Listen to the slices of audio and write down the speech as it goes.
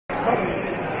Ladies,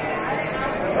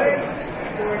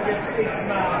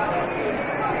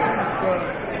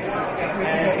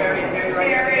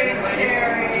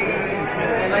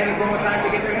 one more time to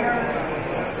get their hair.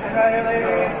 And right here,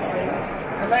 ladies.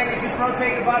 And ladies, just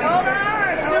rotate your body. Hold on.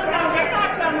 We're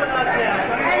not done with us yet.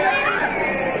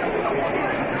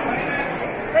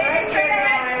 Ladies,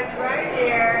 guys, right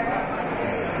here.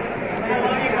 And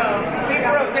there you go. Keep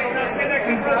rotating. Now, stay there.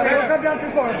 Keep rotating. Come down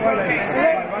too far. Rotate.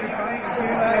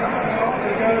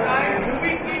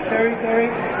 Sherri.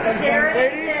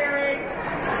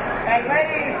 And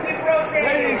ladies, keep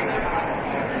rotating.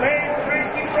 Ladies,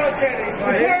 keep rotating.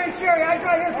 Sherri, eyes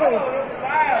right here, please.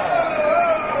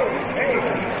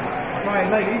 Right,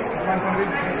 ladies.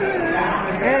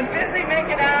 And busy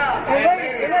making out. And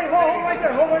ladies, hold right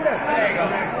there. Hold right there. There you go.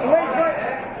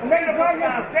 Ladies, right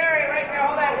here. Terry, right there.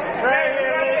 Hold that.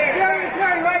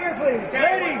 Terry, right here, please.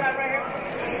 Ladies.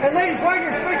 And ladies, right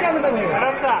here. Straight down the middle here. Right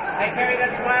up top. Hey, Terry,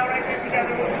 that smile right there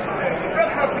together. Real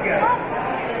close together.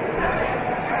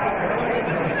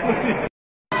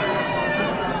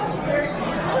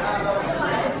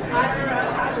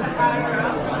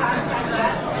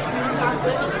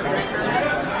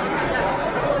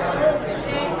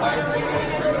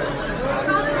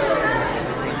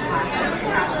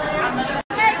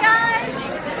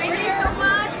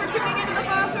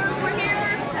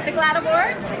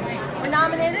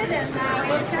 Nominated, and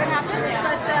we'll see what happens.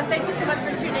 But thank you so much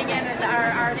for tuning in. And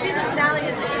our season finale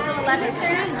is April 11th,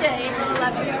 Tuesday, April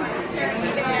 11th.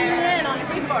 Tune in on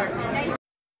Freeform.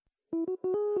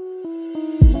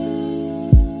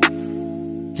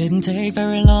 Didn't take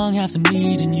very long after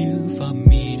meeting you for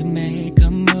me to make a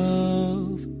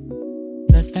move.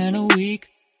 Less than a week.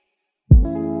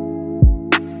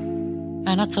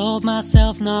 And I told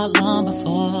myself not long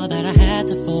before that I had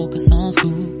to focus on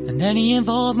school and any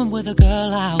involvement with a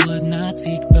girl I would not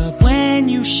seek. But when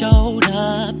you showed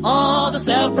up, all the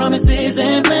self-promises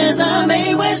and plans I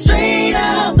made went straight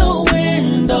out the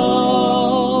window.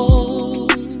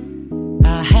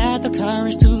 I had the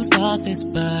courage to start this,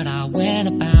 but I went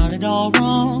about it all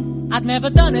wrong. I'd never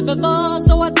done it before,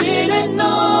 so I didn't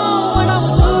know what I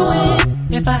was doing.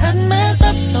 If I hadn't messed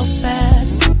up so bad,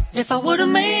 if I would've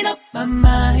made up my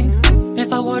mind,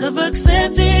 if I would've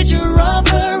accepted your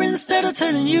offer instead of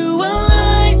turning you a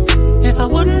lie, if I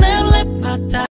wouldn't have let my time